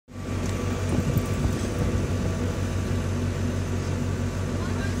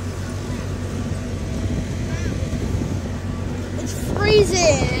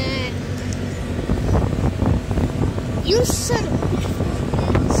freezing. You son of a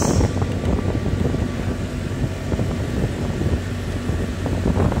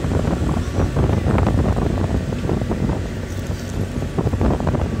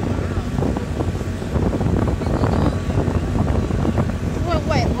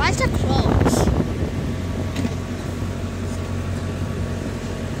Wait, why is that closed?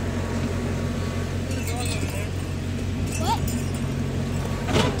 What?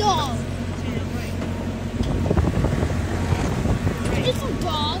 What dog? It's a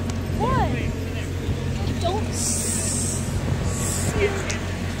dog. What? I don't see it.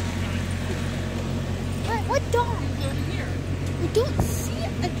 What dog? I don't see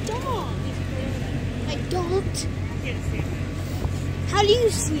a dog. I don't. How do you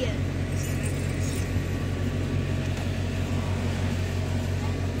see it?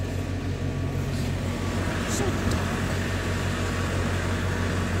 So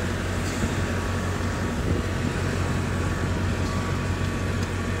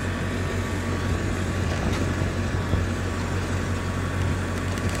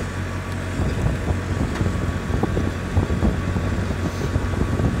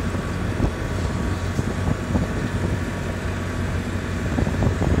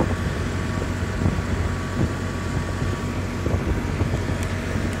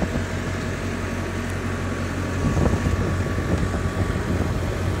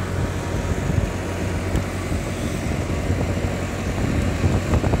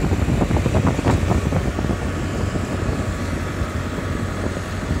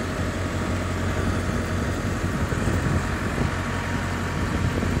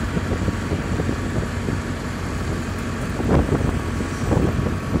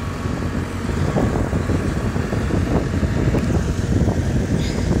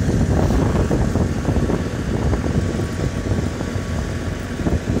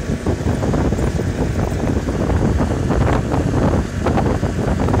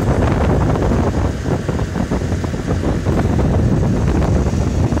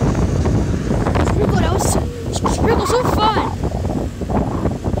so fun.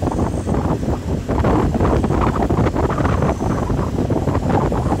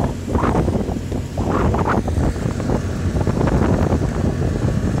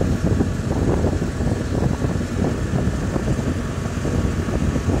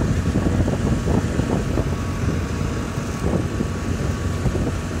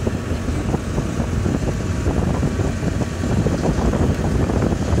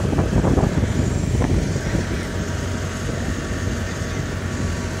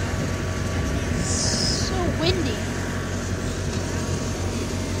 Windy.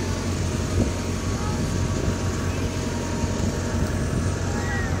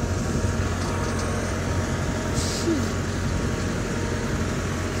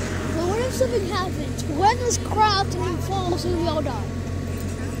 Well, what if something happens? When this crowd and falls and we all die?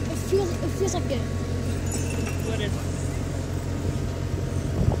 It feels like it. What if?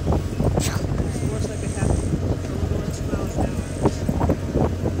 Worst that could happen. The little ones falls down.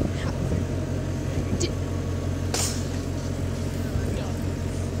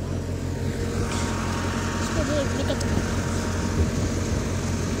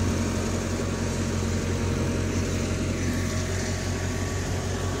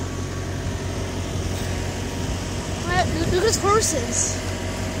 Look at his horses.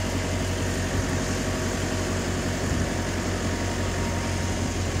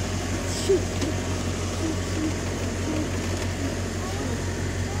 Shoot.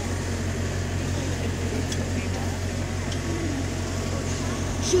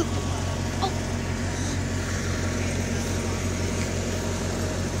 Shoot. Oh.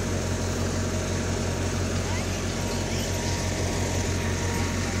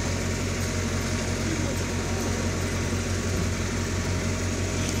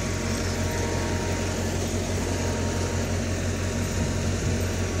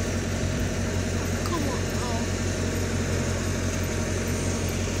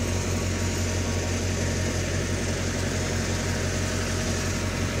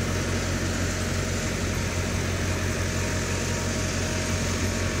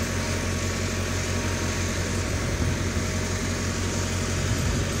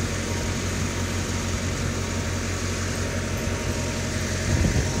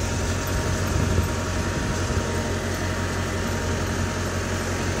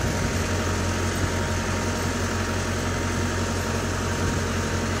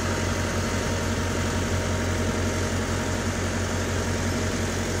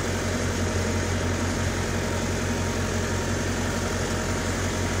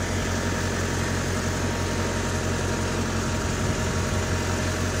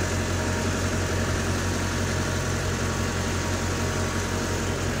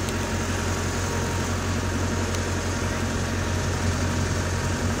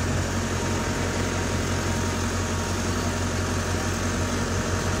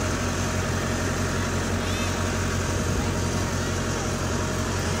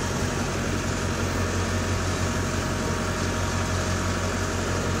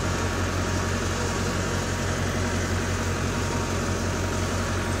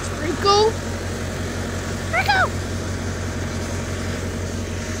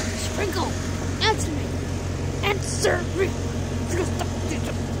 Sprinkle, answer me. Answer me.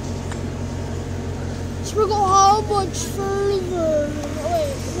 Sprinkle, how much further?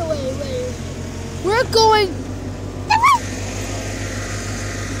 Wait. We're going.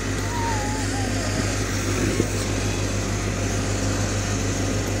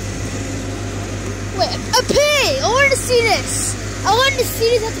 Wait, a pig! I wanted to see this. I wanted to see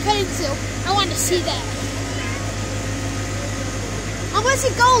this at the petting zoo. I wanted to see that. I want to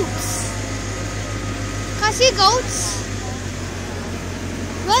see goats. Can I see goats?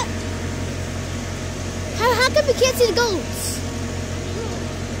 What? How come we can't see the goats?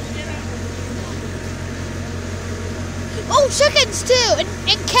 Oh, chickens too,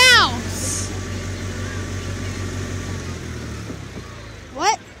 and cows.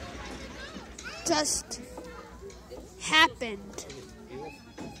 What just happened? Did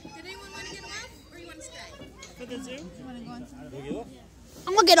anyone want to get off, or you want to stay? For the zoo? You want to go on?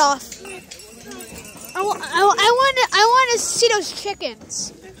 I'm gonna get off. I want to see those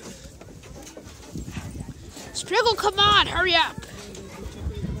chickens. Sprinkle, come on, hurry up.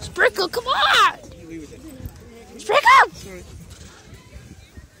 Sprinkle, come on. Sprinkle!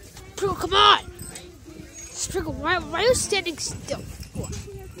 Sprinkle, come on. Sprinkle, why are you standing still?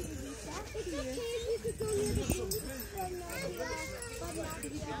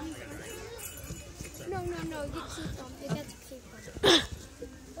 No, you keep them. You get to keep them.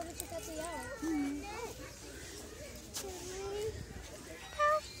 What did you get to yell?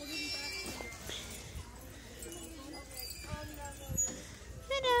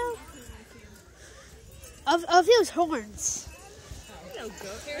 Of those horns.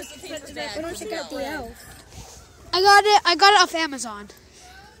 Here's the paper bag. Why don't you get the elf? I got it off Amazon.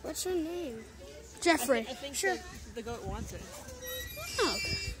 What's your name? Jeffrey. I think the goat wants it. Oh,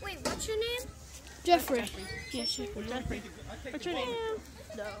 Wait, what's your name? Jeffrey. Yeah, Jeffrey. What's your name?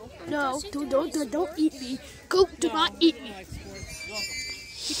 No, don't eat me. Goat, do not eat me.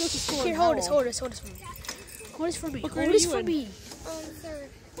 He goes to school. Here, hold this for me. Hold this for me. What grade Hold this are you for in? me. Third.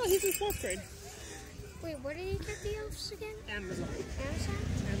 Oh, he's in 4th grade. Wait, where did you get the elves again? Amazon. Amazon?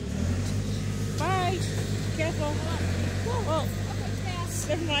 Bye. Careful. Whoa.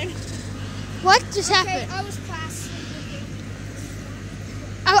 Never mind. What just Okay, happened? I was class.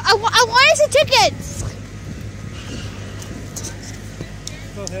 I wanted some tickets.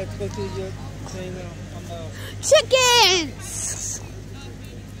 Go ahead, go to your thing on the... Chickens.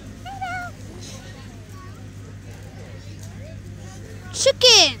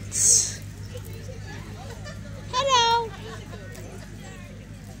 Chickens. Hello.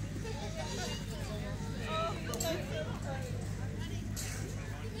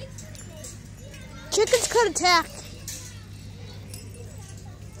 Chickens could attack.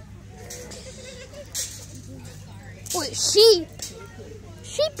 Wait, sheep.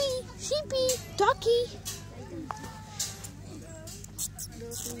 Sheepy, ducky.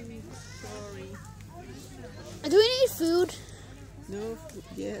 Do we need food? No food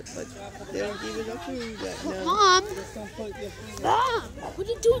yet, but they don't give you no food yet. No. Mom, what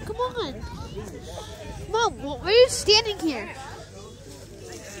are you doing? Come on. Mom, why are you standing here?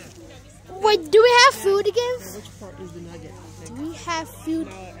 Wait, do we have food to give? Which part is the nugget? Do we have food?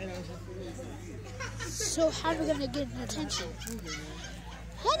 No, I don't. So how are we gonna get attention?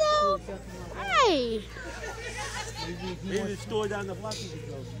 Hello. Hi. Maybe the store down the block you could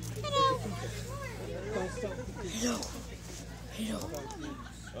go. Hello. Hello.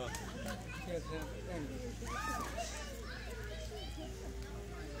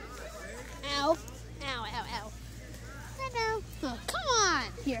 Ow. Hello. Oh, come on.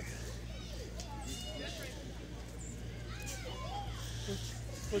 Here.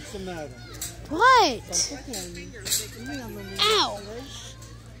 What's the matter? What? Ow.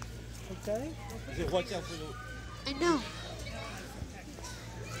 Okay? Is it watch out for the... I know.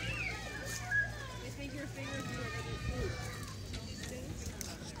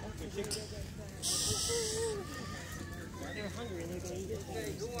 They're hungry and they're going to eat it.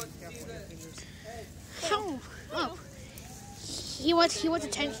 Oh. He wants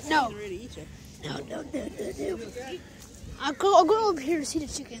attention. No. Ready to eat you. No. I'll go over here to see the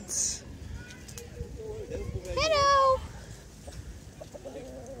chickens. Hello.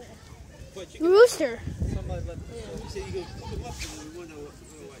 Rooster. Somebody let... You said you go pick them up and we wonder what...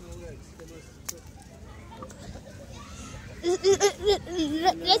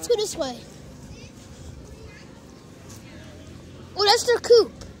 Let's go this way. Oh, that's their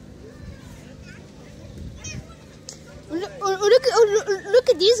coop. Look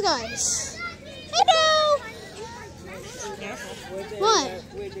at these guys. Hello. What?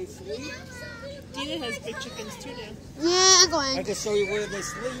 Where they sleep? Dina has big chickens too now. Yeah, I'm going. I can show you where they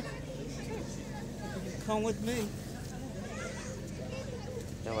sleep. come with me.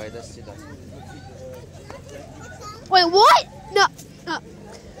 Давай, до сюда. Wait, what? No, no,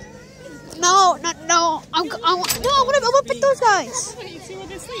 no, no, no. I'm gonna pet those guys. You see where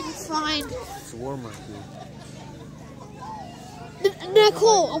they sleep. Fine. It's warmer here.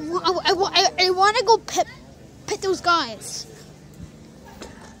 Nicole, I want to go pet those guys.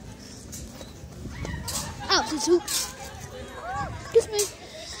 Oh, this who? Excuse me.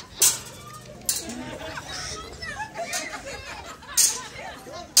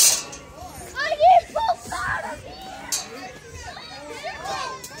 I need poop out of here.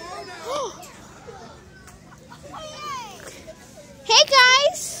 Hey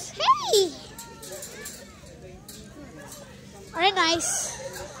guys. Hey. Very nice.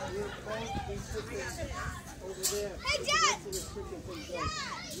 Hey, Dad!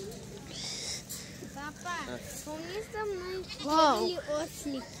 Папа, помни со мной Вау. и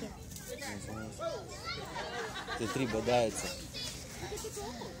ослики. Ты 3 бодаются.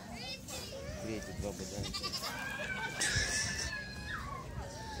 3, эти 2 бодаются.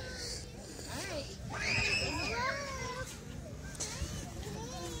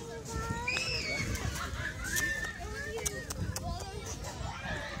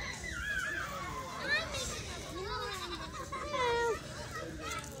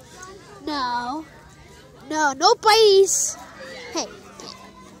 No. No, no bites. Hey.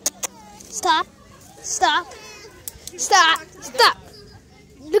 Stop. Stop. Stop. Stop.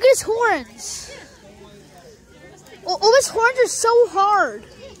 Look at his horns. Oh, his horns are so hard.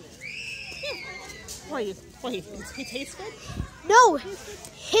 Wait, he tastes good? No,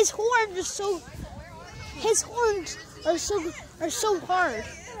 his horns are so. His horns are so hard.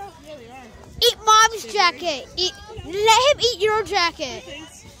 Eat mom's jacket. Let him eat your jacket.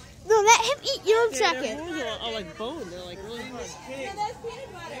 No, let him eat your Their jacket. horns are like bone. They're like really hard. Yeah, that's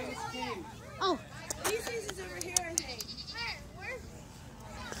peanut butter. Oh, These pieces over here, I think.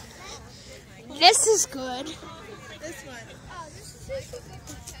 this is good. This one.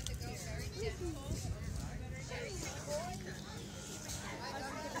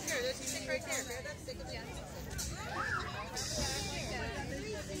 Here, there's a stick right there. Grab that stick and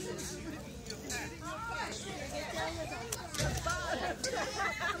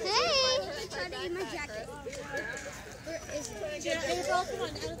Hey. Try to eat my jacket.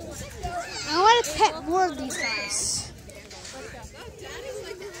 I want to pet more of these guys.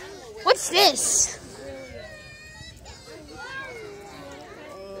 What's this?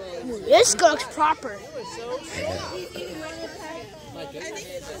 Ooh, this looks proper. You're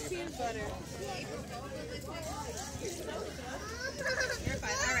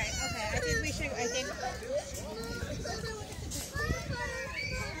fine. All right. Okay. I think we should.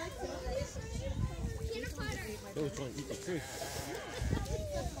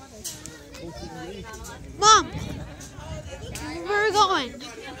 Mom, where are we going?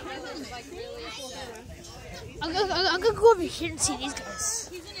 I'm gonna go over here and see these guys.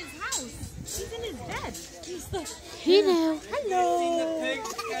 He's in his house. He's in his bed. He knew.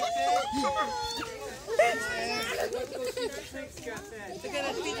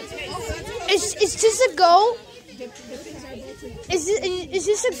 Is this a goat? Is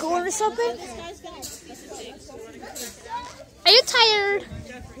this a goat or something? Are you tired?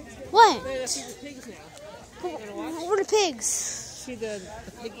 What? Where are the pigs? See the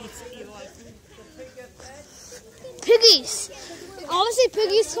piggies eat a lot. Piggies! Obviously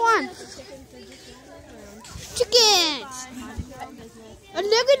piggies, come on. Chickens! And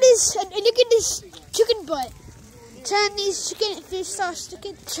look at this chicken butt. Chinese chicken, fish sauce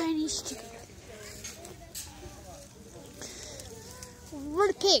chicken, Chinese chicken.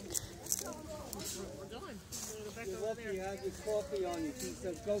 Where's the pig? You're lucky you have your coffee on you.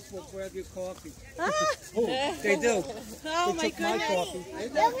 The ghost will grab your coffee. Oh, they do. Oh They took my coffee.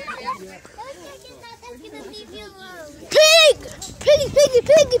 Pig!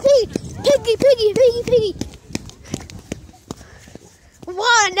 Piggy!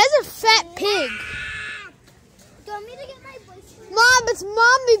 Wow, another fat pig. Do you want me to get my boyfriend? Mom, it's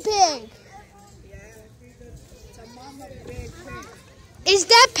Mommy Pig. Is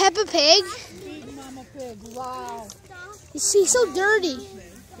that Peppa Pig? Big mama pig. Wow. He's so dirty.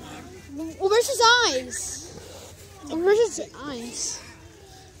 Where's his eyes? Where's his eyes?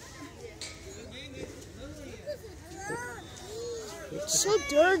 So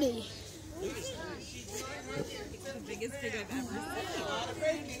dirty. The biggest pig I've ever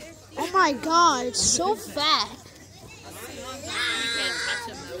seen. Oh my god, it's so fat. You can't touch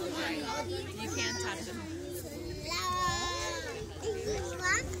him though, right? You can't touch him.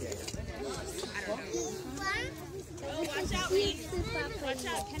 I don't know. Watch out, Pete. Watch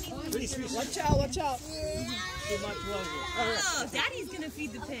out, Kenny. Watch out, watch out. Too much longer. Oh, Daddy's gonna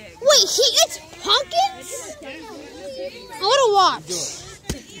feed the pig. Wait, he eats pumpkins? I want to watch.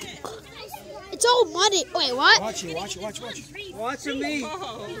 It's all muddy. Wait, what? Watch it, watch it, watch it, watch it. Watch him eat.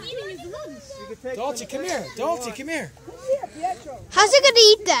 Dolce, come here. Dolce, come here. How's it gonna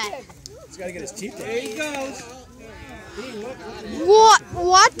eat that? He's got to get his teeth There in. he goes.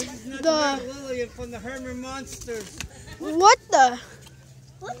 What the? Lillian from the Herman Monsters. What the?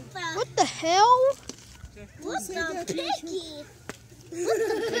 What the? What the hell? What the piggy?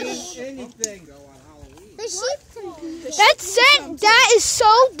 Eat anything. The sheep can be. That's it. That is so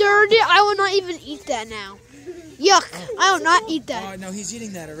dirty. I will not even eat that now. Yuck! I will not eat that. No, he's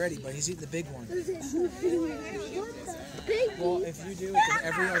eating that already, but he's eating the big one. Well, if you do it, then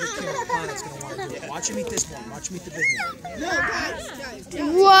every other kid on the planet's going to want to do it. Watch him eat this one. Watch him eat the big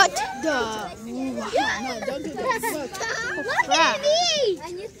one. What the? No, don't do that. Crap.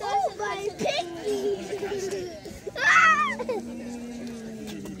 And you stole my piggy.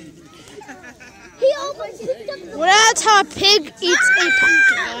 He almost picked up the Well, that's how a pig eats a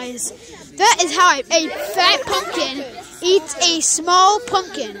pumpkin, guys. That is how a fat pumpkin eats a small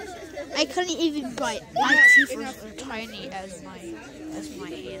pumpkin. I couldn't even bite. My teeth were as tiny as my hands.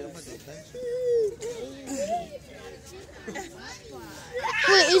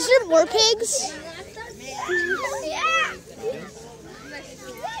 Wait, is there more pigs?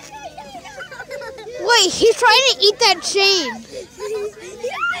 Wait, he's trying to eat that chain.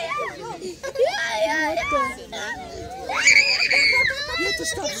 You have to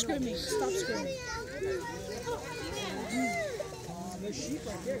stop screaming. Stop screaming. There's sheep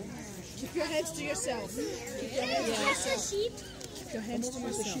right there. Keep your hands to yourself. Keep your hands to yourself. sheep. Keep your hands to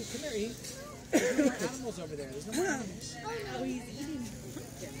yourself. Come here, Eve. There's no animals over there. There's no animals. Oh, he's eating.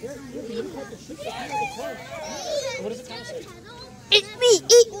 What does the cow say? Eat me,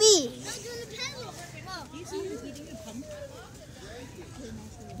 eat me. He's eating a pumpkin.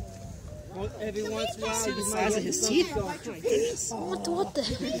 Well, every once in a while, See the you might size of get his some teeth? stuff. Oh my goodness. What the? Oh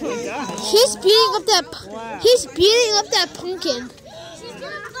my God. He's beating up that. He's beating up that pumpkin.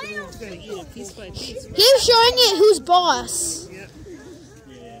 He's going to eat it piece by piece. He's showing it who's boss.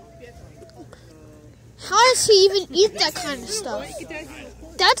 How does he even eat that kind of stuff?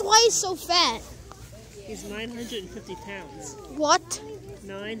 That's why he's so fat. He's 950 pounds. What?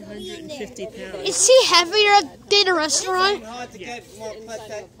 950 pounds. Is he heavier than a restaurant? Hard to get more cut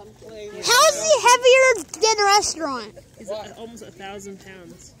that flavor. How is he heavier than a restaurant? He's almost 1,000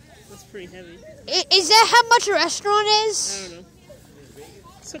 pounds. That's pretty heavy. Is that how much a restaurant I is? don't know.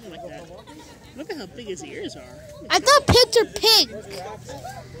 Something like that. Look at how big his ears are. I thought pigs are pig.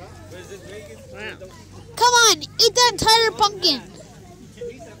 Wow. Come on, eat that entire pumpkin.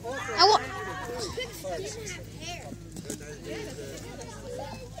 I want.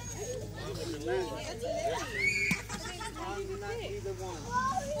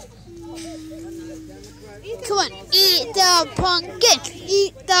 Come on, eat the pumpkin.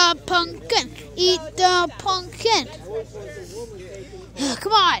 Eat the pumpkin. Eat the pumpkin.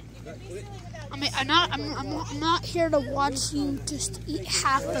 Come on. I mean, I'm not here to watch you just eat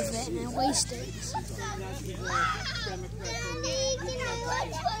half of it and then waste it.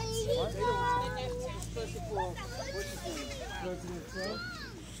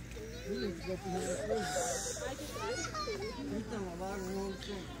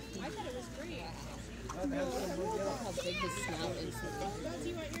 How big his snout is.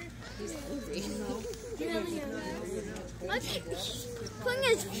 He's hungry. Putting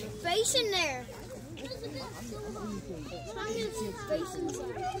his face in there. Putting his face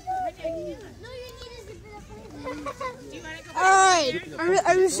inside. Alright,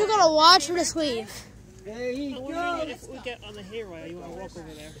 are we still gonna watch or just leave? There he I wonder goes. if we get on the hayride, you want to walk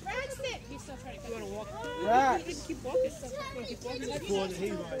over there? You want to walk? Right. Keep walking. Keep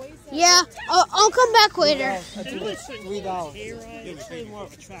walking. Yeah, I'll come back later. I do like $3. Hayride. It's really more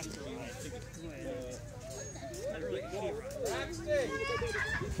of a tractor ride. Not really a hayride.